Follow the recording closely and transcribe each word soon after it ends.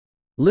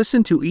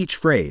Listen to each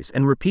phrase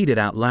and repeat it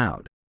out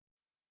loud.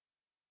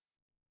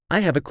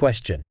 I have a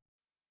question.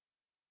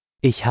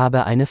 Ich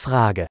habe eine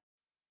Frage.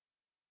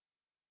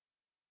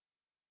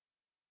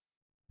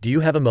 Do you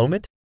have a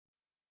moment?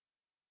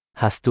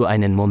 Hast du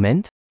einen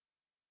Moment?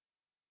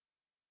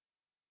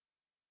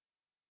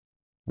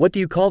 What do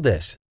you call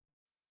this?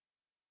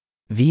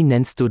 Wie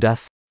nennst du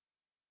das?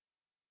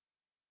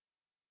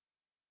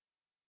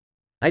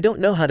 I don't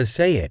know how to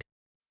say it.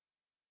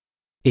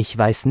 Ich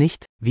weiß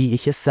nicht, wie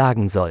ich es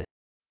sagen soll.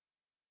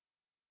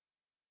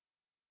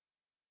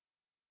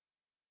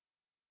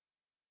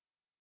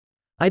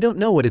 I don't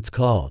know what it's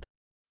called.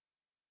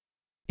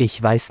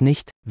 Ich weiß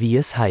nicht, wie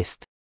es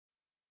heißt.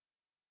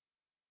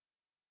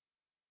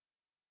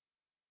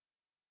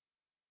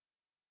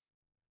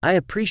 I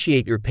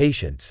appreciate your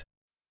patience.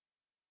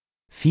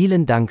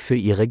 Vielen Dank für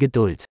Ihre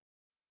Geduld.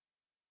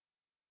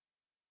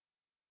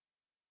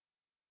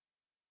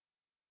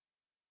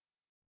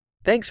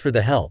 Thanks for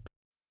the help.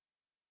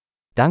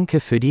 Danke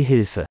für die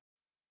Hilfe.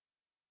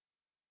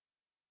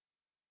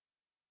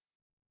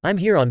 I'm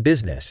here on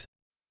business.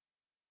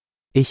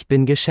 Ich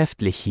bin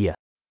geschäftlich hier.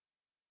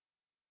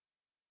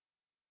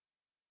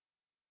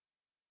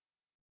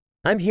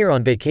 I'm here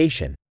on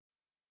vacation.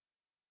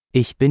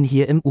 Ich bin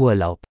hier im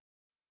Urlaub.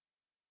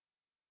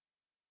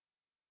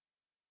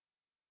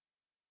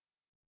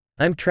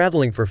 I'm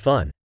traveling for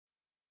fun.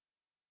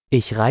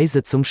 Ich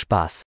reise zum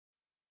Spaß.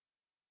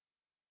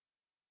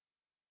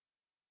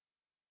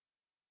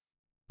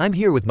 I'm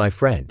here with my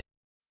friend.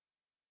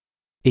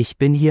 Ich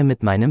bin hier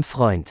mit meinem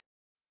Freund.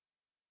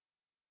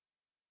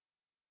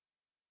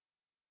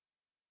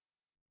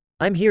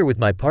 I'm here with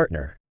my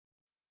partner.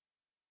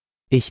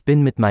 Ich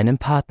bin mit meinem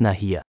Partner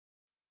hier.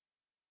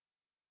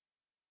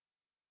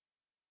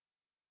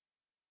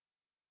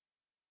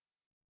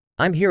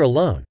 I'm here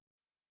alone.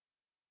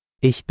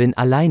 Ich bin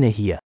alleine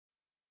hier.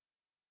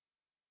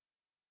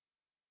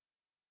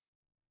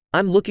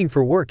 I'm looking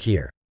for work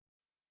here.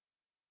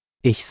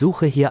 Ich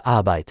suche hier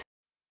Arbeit.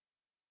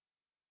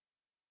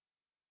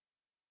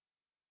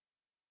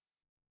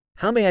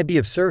 How may I be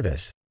of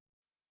service?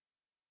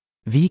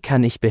 Wie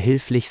kann ich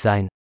behilflich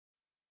sein?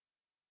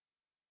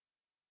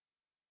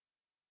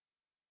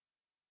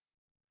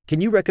 Can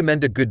you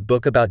recommend a good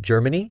book about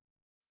Germany?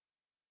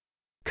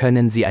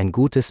 Können Sie ein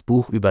gutes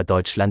Buch über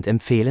Deutschland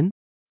empfehlen?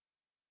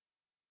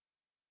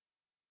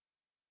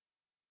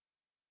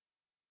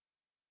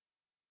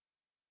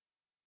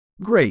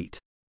 Great!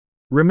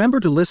 Remember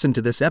to listen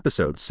to this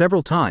episode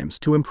several times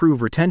to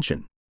improve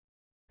retention.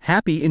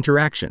 Happy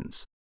interactions!